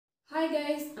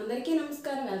guys, అందరికీ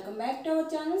నమస్కారం. Welcome back to our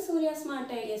channel Surya smart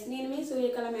ideas. నేను మీ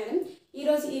సూర్యకళ మేడం. ఈ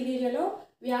రోజు ఈ వీడియోలో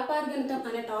వ్యాపార గణితం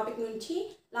అనే టాపిక్ నుంచి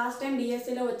లాస్ట్ టైం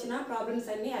డిఎస్సిలో వచ్చిన ప్రాబ్లమ్స్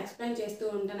అన్ని ఎక్స్ప్లెయిన్ చేస్తూ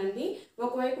ఉంటానండి.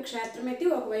 ఒకవైపు క్షేత్రమితి,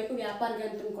 ఒకవైపు వ్యాపార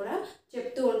గణితం కూడా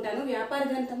చెప్తూ ఉంటాను. వ్యాపార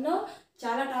గణితంలో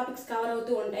చాలా టాపిక్స్ కవర్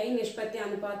అవుతూ ఉంటాయి. నిష్పత్తి,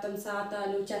 అనుపాతం,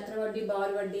 శాతాలు, చక్రవడ్డీ,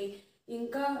 బారు వడ్డీ,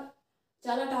 ఇంకా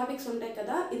చాలా టాపిక్స్ ఉంటాయి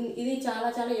కదా. ఇది చాలా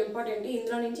ఇంపార్టెంట్.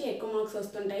 ఇందులో నుంచి ఎక్కువ మార్క్స్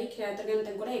వస్తుంటాయి.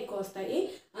 క్షేత్రగణితం కూడా ఎక్కువ వస్తాయి.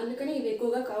 అందుకని ఇవి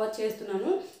ఎక్కువగా కవర్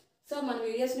చేస్తున్నాను. సో మన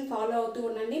వీడియోస్ని ఫాలో అవుతూ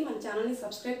ఉండండి. మన ఛానల్ని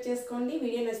సబ్స్క్రైబ్ చేసుకోండి.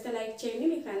 వీడియో నచ్చితే లైక్ చేయండి,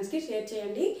 మీ ఫ్రెండ్స్కి షేర్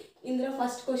చేయండి. ఇందులో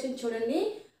ఫస్ట్ క్వశ్చన్ చూడండి.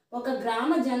 ఒక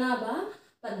గ్రామ జనాభా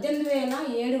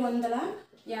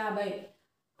 18,750.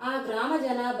 ఆ గ్రామ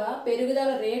జనాభా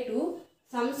పెరుగుదల రేటు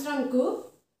సంవత్సరంకు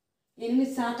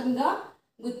 8%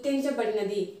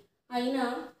 గుర్తించబడినది. అయినా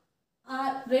ఆ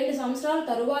 2 సంవత్సరాల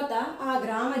తరువాత ఆ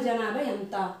గ్రామ జనాభా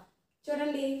ఎంత?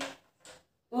 చూడండి,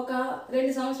 ఒక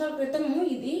 2 సంవత్సరాల క్రితం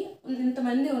ఇది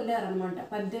ఇంతమంది ఉండారనమాట,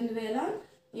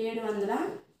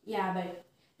 18,750.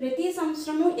 ప్రతి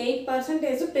సంవత్సరము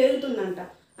 8% పెరుగుతుందంట.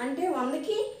 అంటే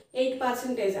 100కి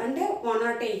 8%, అంటే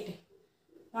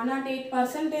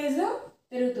 108%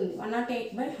 పెరుగుతుంది.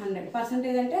 108/100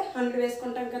 పర్సెంటేజ్ అంటే 100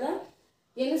 వేసుకుంటాం కదా.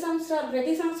 ఎన్ని సంవత్సరాలు?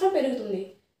 ప్రతి సంవత్సరం పెరుగుతుంది.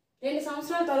 2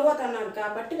 సంవత్సరాల తరువాత అన్నాడు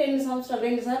కాబట్టి 2 సంవత్సరాలు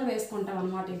 2 సార్లు వేసుకుంటాం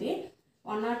అన్నమాట. ఇది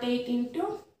 108 ×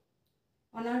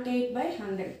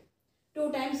 108/100 2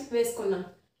 టైమ్స్ వేసుకున్నాం.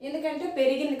 ఎందుకంటే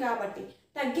పెరిగింది కాబట్టి.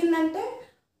 తగ్గిందంటే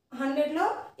 100లో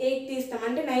 8 తీస్తాం,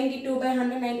 అంటే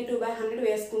 92/100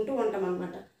 వేసుకుంటూ ఉంటాం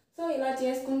అన్నమాట. సో ఇలా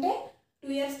చేసుకుంటే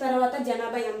 2 ఇయర్స్ తర్వాత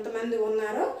జనాభా ఎంతమంది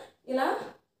ఉన్నారో ఇలా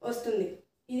వస్తుంది.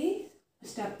 ఇది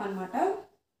స్టెప్ అన్నమాట.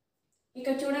 ఇక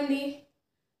చూడండి,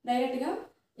 డైరెక్ట్గా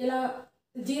ఇలా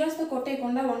జీరోస్తో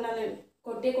కొట్టేయకుండా ఉండాలండి.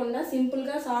 కొట్టేయకుండా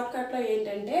సింపుల్గా షార్ట్కట్లో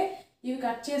ఏంటంటే ఇవి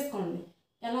కట్ చేసుకోండి.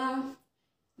 ఎలా?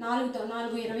 4తో 4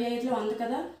 25లో 100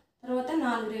 కదా. తర్వాత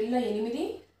 4 2 8,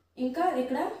 ఇంకా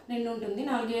ఇక్కడ 2 ఉంటుంది,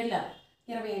 4 7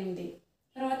 28.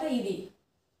 తర్వాత ఇది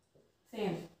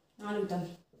సేమ్ 4తో.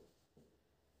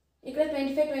 ఇక్కడ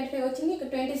 25 వచ్చింది, ఇక్కడ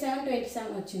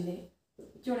 27 వచ్చింది.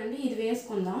 చూడండి, ఇది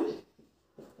వేసుకుందాం.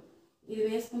 ఇది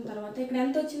వేసుకున్న తర్వాత ఇక్కడ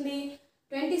ఎంత వచ్చింది?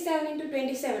 27 ×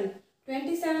 27.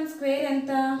 27 స్క్వేర్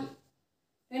ఎంత?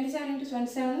 27 ×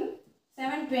 27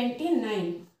 729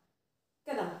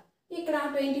 కదా. ఇక్కడ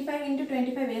 25 ×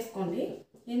 25 వేసుకోండి.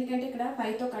 ఎందుకంటే ఇక్కడ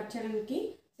 5తో కట్ చేయడానికి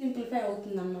సింప్లిఫై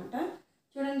అవుతుందన్నమాట.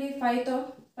 చూడండి, 5తో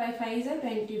 5 5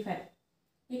 25.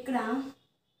 ఇక్కడ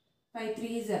 5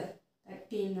 3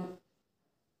 13,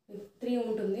 3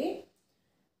 ఉంటుంది.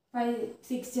 5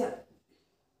 6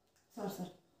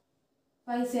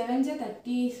 5 7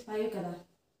 35 కదా.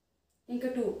 ఇంకా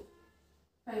 2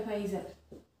 5 5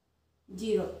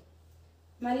 0.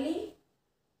 మళ్ళీ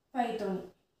 5తో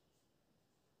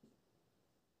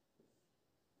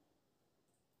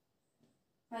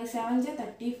 5 7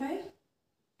 35,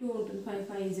 2 ఉంటుంది, 5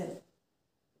 5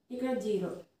 ఇక్కడ 0.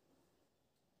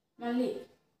 మళ్ళీ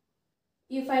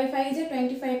ఈ 5 5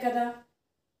 25 కదా.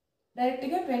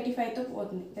 డైరెక్ట్గా 25తో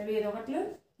పోతుంది. 25 1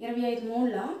 25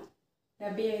 3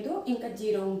 75, ఇంకా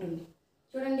 0 ఉంటుంది.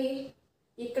 చూడండి,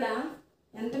 ఇక్కడ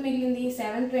ఎంత మిగిలింది?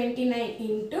 729 ×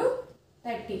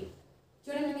 30.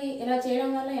 చూడండి, ఇలా చేయడం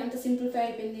వల్ల ఎంత సింప్లిఫై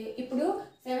అయిపోయింది. ఇప్పుడు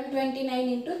 729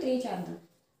 × 3 చేద్దాం.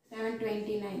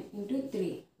 729 ×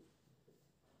 3.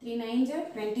 3 9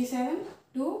 27,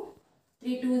 2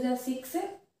 3 2 6,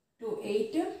 2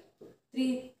 8, 3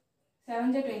 7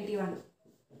 21.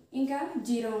 ఇంకా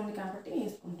 0 ఉంది కాబట్టి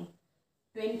వేసుకుంటాం.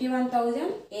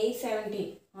 21,870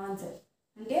 ఆన్సర్.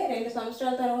 అంటే 2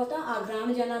 సంవత్సరాల తర్వాత ఆ గ్రామ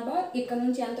జనాభా ఇక్కడ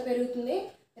నుంచి ఎంత పెరుగుతుంది?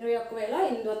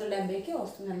 21,870కి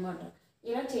వస్తుంది అనమాట.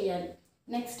 ఇలా చేయాలి.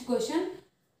 Next question.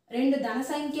 2 ధన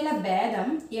సంఖ్యల భేదం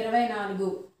 24.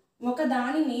 ఒక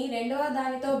దానిని రెండవ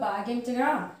దానితో భాగించగా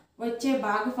వచ్చే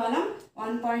భాగఫలం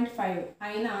 1.5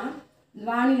 అయినా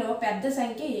వానిలో పెద్ద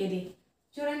సంఖ్య ఏది?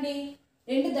 చూడండి,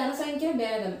 2 ధన సంఖ్యల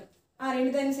భేదం. ఆ 2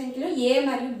 ధన సంఖ్యలు ఏ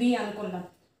మరియు బి అనుకుందాం.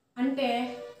 అంటే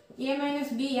a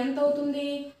 - b ఎంత అవుతుంది?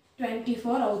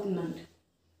 24 అవుతుందంట.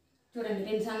 చూడండి,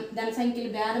 2 ధన సంఖ్యల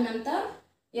భేదం ఎంత?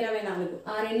 24.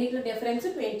 ఆ రెండింటిలో డిఫరెన్స్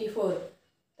 24.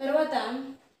 తర్వాత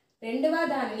రెండవ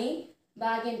దాన్ని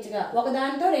భాగించగా,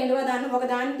 ఒకదానితో రెండవ దాన్ని,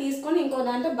 ఒకదాన్ని తీసుకొని ఇంకో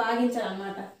దానితో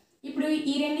భాగించాలన్నమాట. ఇప్పుడు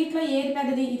ఈ రెండింటిలో ఏది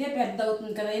పెద్దది? ఇదే పెద్ద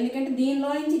అవుతుంది కదా. ఎందుకంటే దీనిలో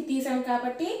నుంచి తీసాం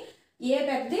కాబట్టి ఏ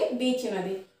పెద్దది, బి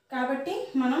చిన్నది. కాబట్టి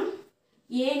మనం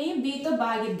ఏని బితో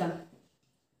భాగిద్దాం.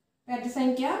 పెద్ద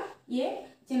సంఖ్య ఏ,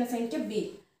 చిన్న సంఖ్య బి.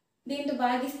 దీంతో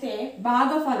భాగిస్తే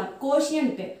భాగఫలం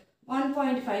కోషియంట్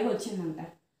 1.5 వచ్చిందంట.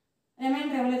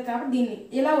 రిమైండర్ ఇవ్వలేదు కాబట్టి దీన్ని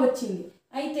ఇలా వచ్చింది.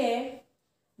 అయితే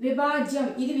విభాజ్యం,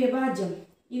 ఇది విభాజ్యం,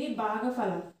 ఇది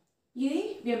భాగఫలం, ఇది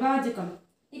విభాజకం.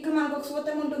 ఇక్కడ మనకు ఒక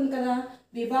సూత్రం ఉంటుంది కదా,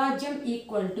 విభాజ్యం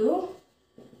equal to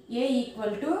A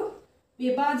equal to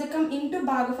విభాజకం into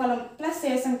భాగఫలం plus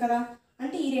శేషం కదా,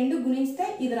 అంటే ఈ రెండు గుణిస్తే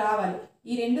ఇది రావాలి,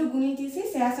 ఈ రెండు గుణించేసి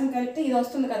శేషం కలిపితే ఇది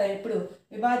వస్తుంది కదా, ఇప్పుడు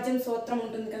విభాజ్యం సూత్రం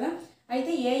ఉంటుంది కదా.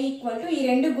 అయితే ఏ ఈక్వల్ టు ఈ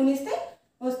రెండు గుణిస్తే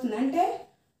వస్తుంది, అంటే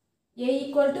ఏ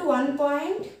equal to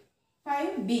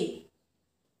 1.5b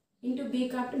into B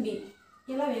కాబట్టి బి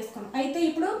ఇలా వేసుకున్నాం. అయితే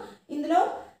ఇప్పుడు ఇందులో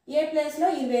ఏ ప్లేస్లో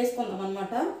ఇది వేసుకుందాం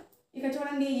అనమాట. ఇక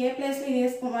చూడండి, ఏ ప్లేస్లో ఇది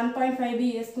వేసుకు 1.5b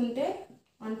వేసుకుంటే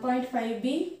 1.5b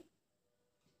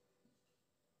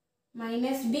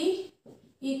minus B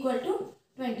equal to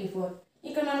 24.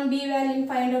 ఇక్కడ మనం బి వాల్యూని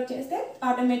ఫైండ్ అవుట్ చేస్తే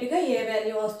ఆటోమేటిక్గా ఏ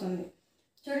వాల్యూ వస్తుంది.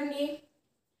 చూడండి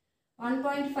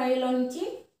 1.5లో నుంచి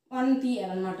 1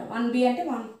 తీయాలన్నమాట. 1b అంటే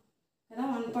 1 కదా,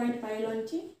 1.5లో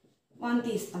నుంచి 1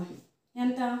 తీస్తాం,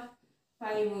 ఎంత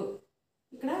 5,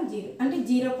 ఇక్కడ 0 అంటే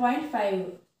 0.5,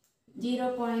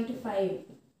 0.5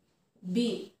 b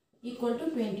ఈక్వల్ టు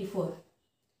 24.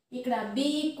 ఇక్కడ b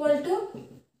ఈక్వల్ టు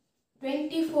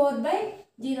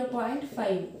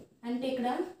 24/0.5 అంటే ఇక్కడ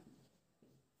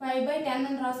 5/10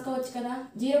 అని రాసుకోవచ్చు కదా,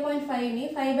 0.5ని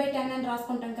 5/10 అని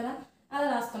రాసుకుంటాం కదా, అలా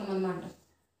రాసుకున్నాం అన్నమాట.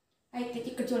 అయితే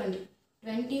ఇక్కడ చూడండి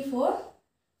 24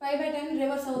 5/10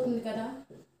 రివర్స్ అవుతుంది కదా,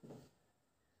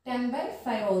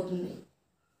 10/5 అవుతుంది.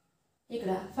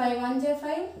 ఇక్కడ 5 1 జ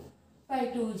 5, 5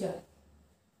 2 జ.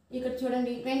 ఇక్కడ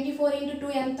చూడండి 24 × 2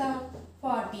 ఎంత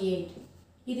 48.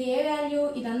 ఇది ఏ వాల్యూ,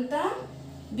 ఇదంతా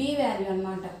బి వాల్యూ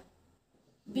అన్నమాట.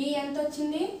 బి ఎంత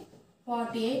వచ్చింది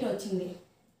 48 వచ్చింది.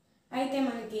 అయితే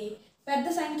మనకి పెద్ద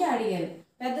సంఖ్య అడిగారు,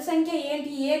 పెద్ద సంఖ్య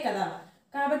ఏంటి ఏ కదా,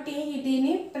 కాబట్టి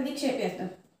దీన్ని ప్రతిక్షేపిస్తాం.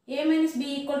 ఏ మైనస్ బి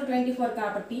ఈక్వల్ టు 24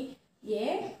 కాబట్టి ఏ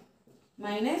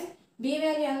మైనస్ బి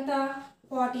వాల్యూ ఎంత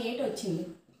 48 వచ్చింది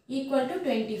equal to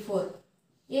 24.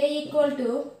 A equal to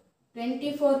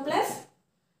 24 plus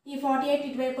ఈ 48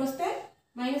 ఇటువైపు వస్తే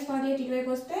మైనస్ 48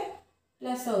 ఇటువైపు వస్తే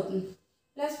ప్లస్ అవుతుంది,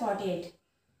 ప్లస్ 48.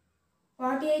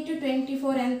 48 టు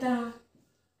 24 ఎంత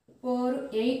 4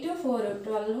 8 4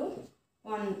 12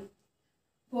 1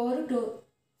 4 2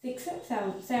 6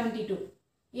 7 72.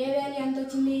 ఏ వాల్యూ ఎంత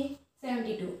వచ్చింది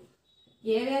 72.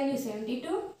 ఏ వాల్యూ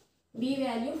 72, బి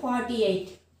వాల్యూ 48.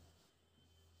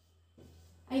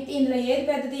 అయితే ఇందులో ఏది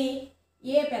పెద్దది,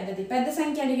 ఏ పెద్దది, పెద్ద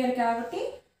సంఖ్య అడిగారు కాబట్టి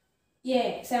ఏ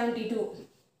 72.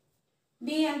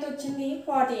 బి ఎంత వచ్చింది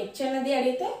 48, చిన్నది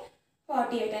అడిగితే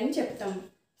 48 అని చెప్తాం.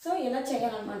 సో ఇలా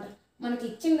చేయాలన్నమాట. మనకి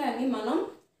ఇచ్చిన దాన్ని మనం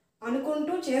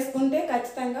అనుకుంటూ చేసుకుంటే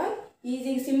ఖచ్చితంగా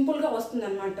ఈజీగా సింపుల్గా వస్తుంది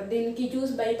అనమాట. దీనికి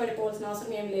చూసి భయపడిపోవాల్సిన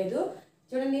అవసరం ఏం లేదు.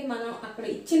 చూడండి, మనం అక్కడ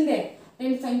ఇచ్చిందే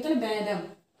రెండు సంఖ్యలు భేదం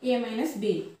ఏ మైనస్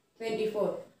బి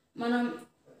 24. మనం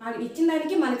ఇచ్చిన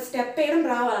దానికి మనకి స్టెప్ వేయడం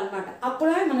రావాలన్నమాట,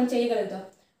 అప్పుడే మనం చేయగలుగుతాం.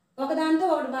 ఒకదాంతో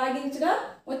ఒకటి భాగించగా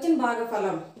వచ్చిన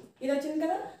భాగఫలం ఇది వచ్చింది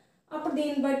కదా, అప్పుడు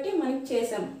దీన్ని బట్టి మనకి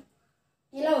చేసాం,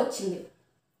 ఇలా వచ్చింది.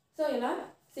 సో ఇలా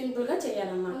సింపుల్గా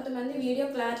చేయాలన్నమాట. కొంతమంది వీడియో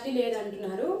క్లారిటీ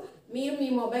లేదంటున్నారు. మీరు మీ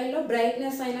మొబైల్లో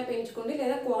బ్రైట్నెస్ అయినా పెంచుకోండి,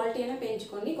 లేదా క్వాలిటీ అయినా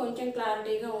పెంచుకోండి, కొంచెం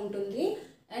క్లారిటీగా ఉంటుంది.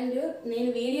 అండ్ నేను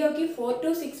వీడియోకి 4 to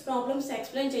 6 ప్రాబ్లమ్స్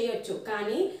ఎక్స్ప్లెయిన్ చేయొచ్చు,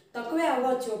 కానీ తక్కువే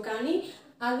అవ్వచ్చు. కానీ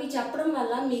అవి చెప్పడం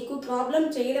వల్ల మీకు ప్రాబ్లం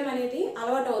చేయడం అనేది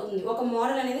అలవాటు అవుతుంది, ఒక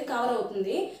మోడల్ అనేది కవర్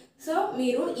అవుతుంది. సో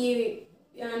మీరు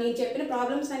నేను చెప్పిన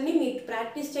ప్రాబ్లమ్స్ అన్నీ మీరు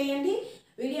ప్రాక్టీస్ చేయండి.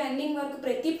 వీడియో ఎండింగ్ వరకు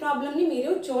ప్రతి ప్రాబ్లమ్ని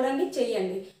మీరు చూడండి,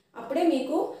 చెయ్యండి. అప్పుడే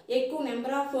మీకు ఎక్కువ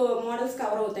నెంబర్ ఆఫ్ మోడల్స్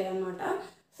కవర్ అవుతాయి అన్నమాట.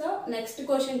 సో నెక్స్ట్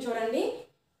క్వశ్చన్ చూడండి.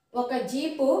 ఒక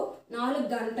జీపు 4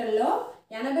 గంటల్లో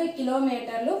 80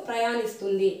 కిలోమీటర్లు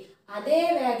ప్రయాణిస్తుంది. అదే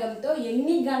వేగంతో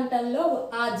ఎన్ని గంటల్లో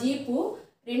ఆ జీపు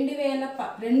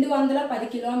 210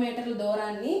 కిలోమీటర్ల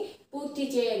దూరాన్ని పూర్తి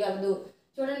చేయగలదు?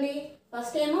 చూడండి,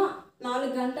 ఫస్ట్ ఏమో 4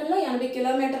 గంటల్లో 80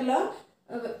 కిలోమీటర్ల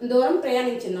దూరం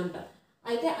ప్రయాణించిందంట.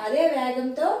 అయితే అదే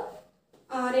వేగంతో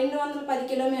 210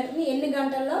 కిలోమీటర్లు ఎన్ని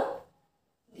గంటల్లో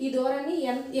ఈ దూరాన్ని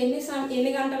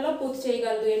ఎన్ని గంటల్లో పూర్తి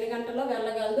చేయగలదు, ఎన్ని గంటల్లో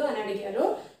వెళ్ళగలదు అని అడిగారు.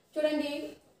 చూడండి,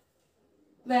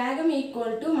 వేగం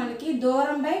ఈక్వల్ టు మనకి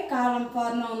దూరం బై కాలం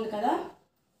ఫార్ములా ఉంది కదా.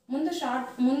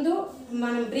 ముందు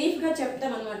మనం బ్రీఫ్గా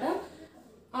చెప్తాం అనమాట,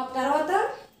 ఆ తర్వాత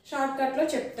షార్ట్కట్లో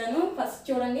చెప్తాను. ఫస్ట్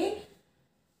చూడండి,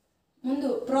 ముందు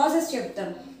ప్రాసెస్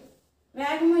చెప్తాను.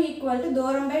 వేగము ఈక్వల్ టు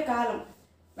దూరం బై కాలం.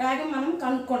 వేగం మనం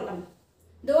కనుక్కుంటాం.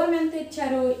 దూరం ఎంత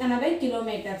ఇచ్చారు 80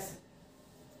 కిలోమీటర్స్.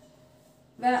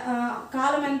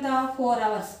 కాలం ఎంత 4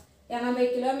 hours. 80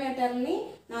 కిలోమీటర్ని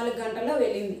 4 గంటల్లో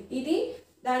వెళ్ళింది. ఇది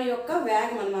దాని యొక్క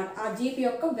వేగం అన్నమాట, ఆ జీప్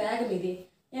యొక్క వేగం. ఇది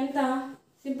ఎంత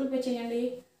సింప్లిఫై చేయండి,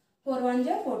 4 1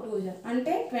 జా 4 2 జా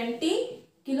అంటే 20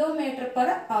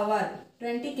 km/h.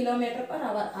 20 km/h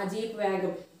ఆ జీప్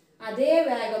వేగం. అదే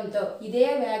వేగంతో ఇదే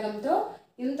వేగంతో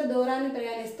ఇంత దూరాన్ని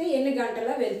ప్రయాణిస్తే ఎన్ని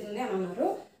గంటల్లో వెళ్తుంది అని అన్నారు.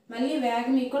 మళ్ళీ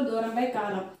వేగం ఈక్వల్ దూరం బై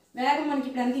కాలం. వేగం మనకి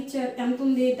ఇప్పుడు ఎంత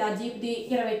ఉంది ఆ జీప్ది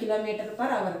 20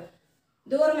 km/h.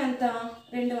 దూరం ఎంత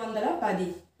 210.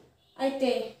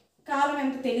 అయితే కాలం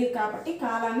ఎంత తెలియదు కాబట్టి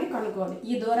కాలాన్ని కనుక్కోవాలి,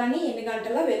 ఈ దూరాన్ని ఎన్ని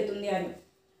గంటల్లో వెళ్తుంది అని.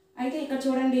 అయితే ఇక్కడ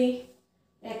చూడండి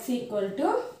x =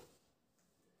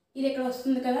 ఇది ఇక్కడ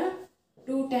వస్తుంది కదా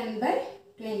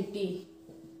 210/20.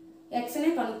 ఎక్స్నే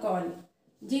కనుక్కోవాలి,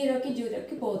 0కి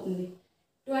 0కి పోతుంది.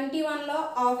 21లో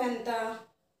హాఫ్ ఎంత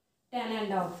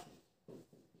 10½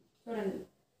 చూడండి,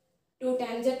 2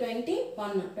 10s 20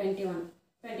 1 21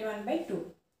 21/2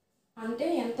 అంటే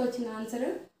ఎంత వచ్చింది ఆన్సర్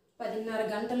 10:30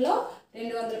 గంటల్లో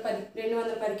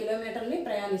 210 కిలోమీటర్ని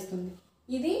ప్రయాణిస్తుంది.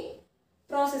 ఇది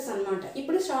ప్రాసెస్ అన్నమాట.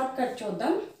 ఇప్పుడు షార్ట్ కట్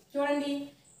చూద్దాం. చూడండి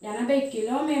 80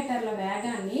 కిలోమీటర్ల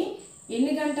వేగాన్ని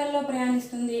ఎన్ని గంటల్లో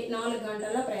ప్రయాణిస్తుంది? 4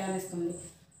 గంటల్లో ప్రయాణిస్తుంది.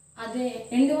 అదే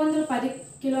 210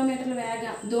 కిలోమీటర్ల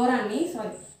దూరాన్ని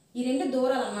ఈ రెండు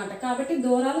దూరాలు అన్నమాట, కాబట్టి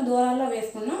దూరాల్లో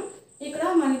వేసుకున్నాం. ఇక్కడ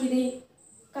మనకి ఇది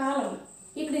కాలం,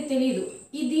 ఇక్కడ తెలియదు,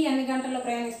 ఇది ఎన్ని గంటల్లో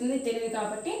ప్రయాణిస్తుంది తెలియదు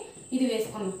కాబట్టి ఇది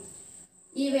వేసుకున్నాం.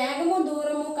 ఈ వేగము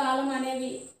దూరము కాలం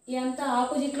అనేవి ఎంత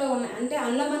ఆపోజిట్లో ఉన్నాయి అంటే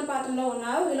అనులోమానుపాతంలో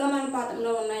ఉన్నాయా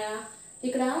విలోమానుపాతంలో ఉన్నాయా?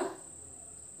 ఇక్కడ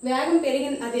వేగం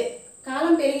పెరిగింది, అదే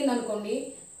కాలం పెరిగింది అనుకోండి,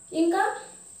 ఇంకా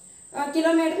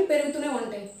కిలోమీటర్లు పెరుగుతూనే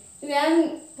ఉంటాయి. వేగం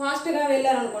ఫాస్ట్గా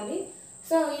వెళ్ళారనుకోండి,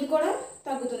 సో ఇది కూడా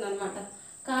తగ్గుతుంది అన్నమాట.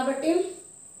 కాబట్టి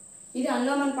ఇది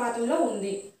అనులోమానుపాతంలో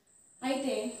ఉంది.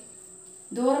 అయితే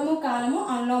దూరము కాలము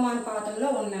అనులోమానుపాతంలో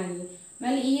ఉన్నాయి,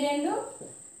 మళ్ళీ ఈ రెండు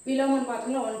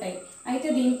విలోమానుపాతంలో ఉంటాయి. అయితే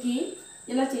దీనికి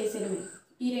ఇలా చేసేయడమే,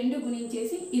 ఈ రెండు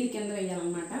గుణించేసి ఇది కింద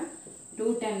వేయాలన్నమాట.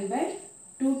 210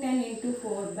 ×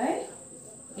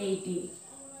 4/80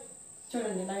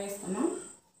 చూడండి ఇలా వేస్తున్నాం.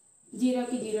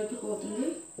 0కి 0కి పోతుంది,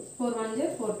 4 1 0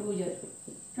 4 2 0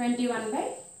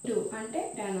 21/2 అంటే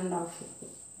 10½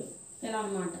 ఇలా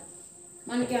అన్నమాట.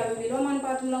 మనకి అవి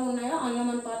విలోమానుపాతంలో ఉన్నాయో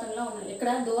అనులోమానుపాతంలో ఉన్నాయి. ఇక్కడ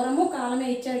దూరము కాలమే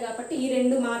ఇచ్చారు కాబట్టి ఈ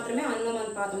రెండు మాత్రమే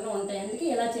అనులోమానుపాతంలో ఉంటాయి, అందుకే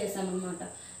ఇలా చేసామన్నమాట.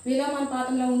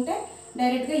 విలోమానుపాతంలో ఉంటే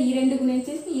డైరెక్ట్గా ఈ రెండు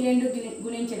గుణించేసి ఈ రెండు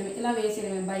గుణించడమే, ఇలా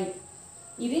వేసేయడమే బై.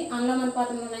 ఇది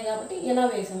అనులోమానుపాతంలో ఉన్నాయి కాబట్టి ఇలా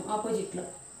వేసాము ఆపోజిట్లో.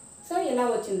 సో ఇలా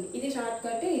వచ్చింది. ఇది షార్ట్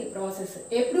కట్, ఇది ప్రాసెస్.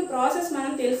 ఎప్పుడు ప్రాసెస్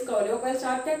మనం తెలుసుకోవాలి. ఒకవేళ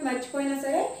షార్ట్ కట్ మర్చిపోయినా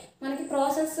సరే మనకి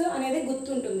ప్రాసెస్ అనేది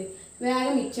గుర్తుంటుంది.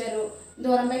 వేగం ఇచ్చారు,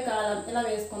 దూరంపై కాలం ఇలా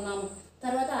వేసుకున్నాము,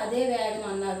 తర్వాత అదే వేగం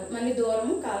అన్నారు, మళ్ళీ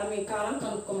దూరము కాలం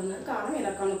కనుక్కోమన్నారు, కాలం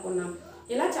ఇలా కనుక్కున్నాము,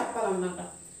 ఇలా చెప్పాలన్నమాట.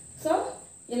 సో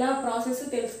ఇలా ప్రాసెస్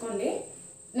తెలుసుకోండి.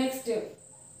 నెక్స్ట్,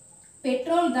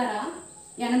 పెట్రోల్ ధర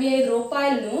 85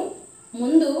 రూపాయలను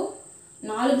ముందు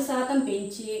 4%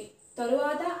 పెంచి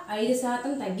తరువాత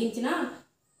 5% తగ్గించిన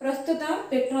ప్రస్తుత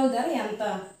పెట్రోల్ ధర ఎంత?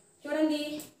 చూడండి,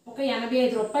 ఒక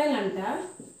 85 రూపాయలు అంట,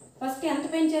 ఫస్ట్ ఎంత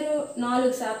పెంచారు?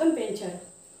 4% పెంచారు,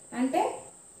 అంటే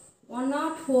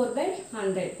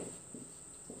 104/100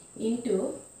 ఇంటూ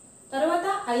తర్వాత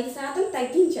 5%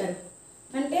 తగ్గించారు,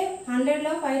 అంటే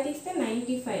 100లో 5 తీస్తే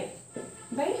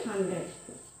 95/100.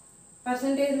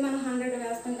 పర్సంటేజ్ మనం 100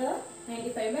 వేస్తాం కదా,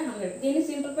 95/100. దీన్ని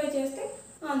సింప్లిఫై చేస్తే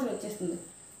ఆన్సర్ వచ్చేస్తుంది.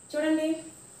 చూడండి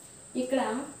ఇక్కడ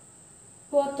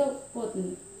 4తో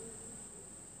పోతుంది,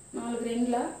 4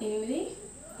 2 8,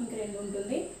 ఇంక 2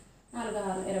 ఉంటుంది, 4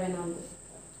 6 24,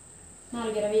 4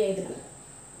 25.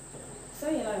 సో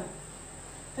ఇలా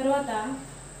తర్వాత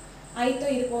 5తో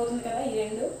ఇది పోతుంది కదా, ఈ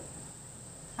 2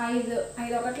 5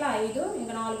 5 1 5,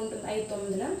 ఇంకా 4 ఉంటుంది, 5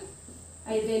 9,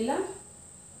 5 వేల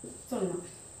 0.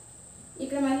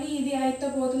 ఇక్కడ మళ్ళీ ఇది 5తో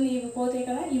పోతుంది, ఇవి పోతాయి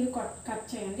కదా, ఇవి కట్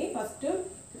చేయండి. ఫస్ట్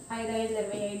 5 5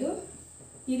 25,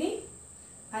 ఇది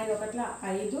 5 1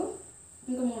 5,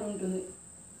 ఇంకా 3 ఉంటుంది,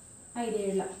 5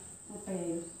 7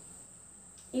 35.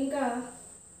 ఇంకా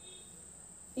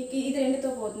ఇది 2తో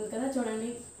పోతుంది కదా, చూడండి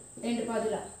 2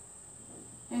 10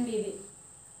 అండ్ ఇది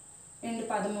 2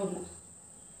 13.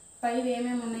 5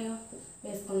 ఏమేమి ఉన్నాయో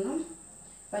వేసుకుందాం.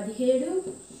 17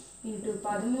 ×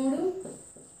 13 ×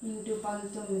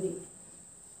 19/5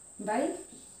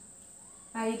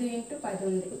 ×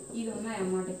 10 ఇవి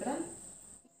ఉన్నాయన్నమాట ఇక్కడ.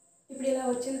 ఇప్పుడు ఇలా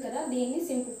వచ్చింది కదా, దీన్ని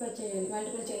సింప్లిఫై చేయాలి,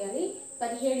 మల్టిపుల్ చేయాలి.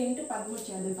 17 × 13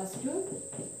 చేద్దాం ఫస్ట్.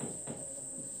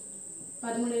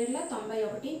 13 7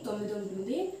 91, 9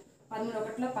 ఉంటుంది, 13 1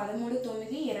 13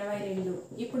 9 22.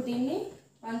 ఇప్పుడు దీన్ని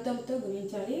 19తో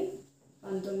గుణించాలి.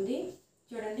 19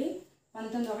 చూడండి,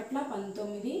 19 1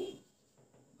 19,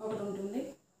 1 ఉంటుంది,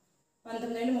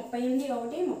 19 38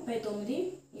 1 39,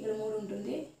 ఇక్కడ 3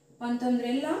 ఉంటుంది,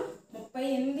 19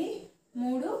 38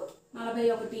 3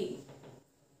 41.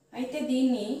 అయితే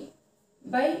దీన్ని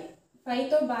బై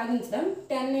 5తో భాగించడం,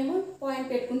 10 ఏమో పాయింట్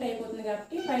పెట్టుకుంటే అయిపోతుంది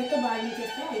కాబట్టి 5తో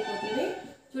భాగించేస్తే అయిపోతుంది.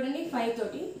 చూడండి 5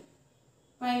 తోటి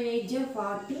 5 8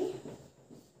 40,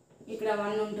 ఇక్కడ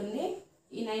 1 ఉంటుంది,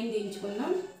 ఈ 9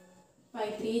 దించుకుందాం.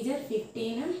 5 3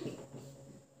 15,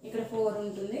 ఇక్కడ 4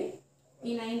 ఉంటుంది,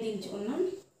 ఈ 9 దించుకుందాం.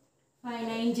 5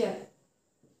 9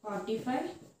 45,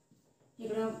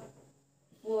 ఇక్కడ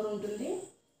 4 ఉంటుంది.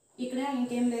 ఇక్కడ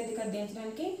ఇంకేం లేదు ఇక్కడ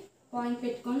దించడానికి. పాయింట్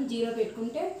పెట్టుకొని 0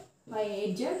 పెట్టుకుంటే 5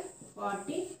 8 జ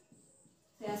 40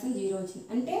 శాసం 0 వచ్చింది.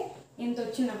 అంటే ఎంత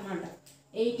వచ్చిందన్నమాట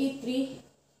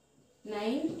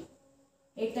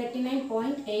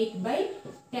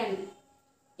 839.8/10.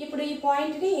 ఇప్పుడు ఈ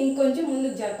పాయింట్ని ఇంకొంచెం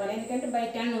ముందుకు జరపాలి, ఎందుకంటే బై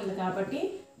 10 ఉంది కాబట్టి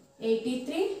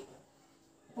 83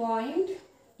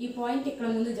 ఈ పాయింట్ ఇక్కడ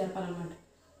ముందుకు జరపాలన్నమాట.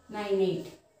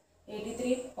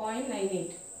 83.98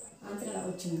 ఆన్సర్ ఇలా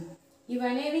వచ్చింది.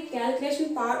 ఇవనేవి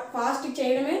క్యాలిక్యులేషన్ ఫాస్ట్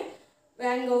చేయడమే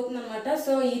వేగంగా అవుతుందన్నమాట.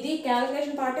 సో ఇది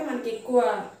క్యాలిక్యులేషన్ పార్టే మనకి ఎక్కువ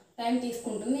టైం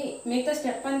తీసుకుంటుంది. మిగతా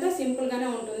స్టెప్ అంతా సింపుల్గానే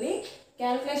ఉంటుంది.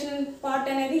 క్యాలిక్యులేషన్ పార్ట్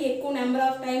అనేది ఎక్కువ నెంబర్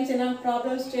ఆఫ్ టైమ్స్ ఇలా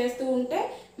ప్రాబ్లమ్స్ చేస్తూ ఉంటే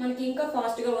మనకి ఇంకా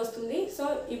ఫాస్ట్గా వస్తుంది. సో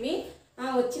ఇవి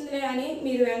వచ్చిందిలే అని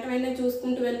మీరు వెంటనే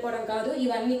చూసుకుంటూ వెళ్ళిపోవడం కాదు.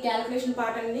 ఇవన్నీ క్యాలిక్యులేషన్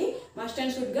పార్ట్ అనేది మస్ట్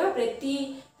అండ్ షుడ్గా ప్రతి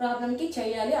ప్రాబ్లంకి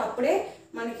చేయాలి, అప్పుడే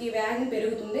మనకి వేగం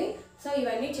పెరుగుతుంది. సో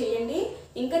ఇవన్నీ చేయండి.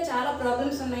 ఇంకా చాలా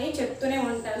ప్రాబ్లమ్స్ ఉన్నాయి, చెప్తూనే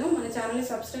ఉంటాను. మన ఛానల్ని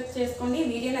సబ్స్క్రైబ్ చేసుకోండి.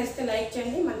 వీడియో నచ్చితే లైక్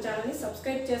చేయండి. మన ఛానల్ని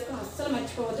సబ్స్క్రైబ్ చేసుకొని అస్సలు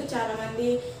మర్చిపోవద్దు. చాలామంది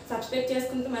సబ్స్క్రైబ్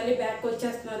చేసుకుంటూ మళ్ళీ బ్యాక్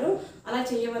వచ్చేస్తున్నారు, అలా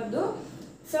చేయవద్దు.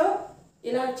 సో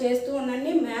ఇలా చేస్తూ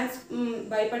ఉండండి. మ్యాథ్స్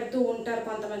భయపడుతూ ఉంటారు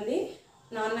కొంతమంది,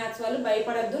 నాన్ మ్యాథ్స్ వాళ్ళు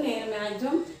భయపడద్దు. నేను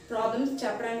మ్యాక్సిమం ప్రాబ్లమ్స్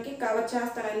చెప్పడానికి కవర్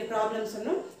చేస్తాను. అన్ని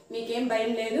ప్రాబ్లమ్స్ను మీకేం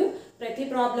భయం లేదు. ప్రతి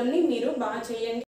ప్రాబ్లమ్ని మీరు బాగా చేయండి.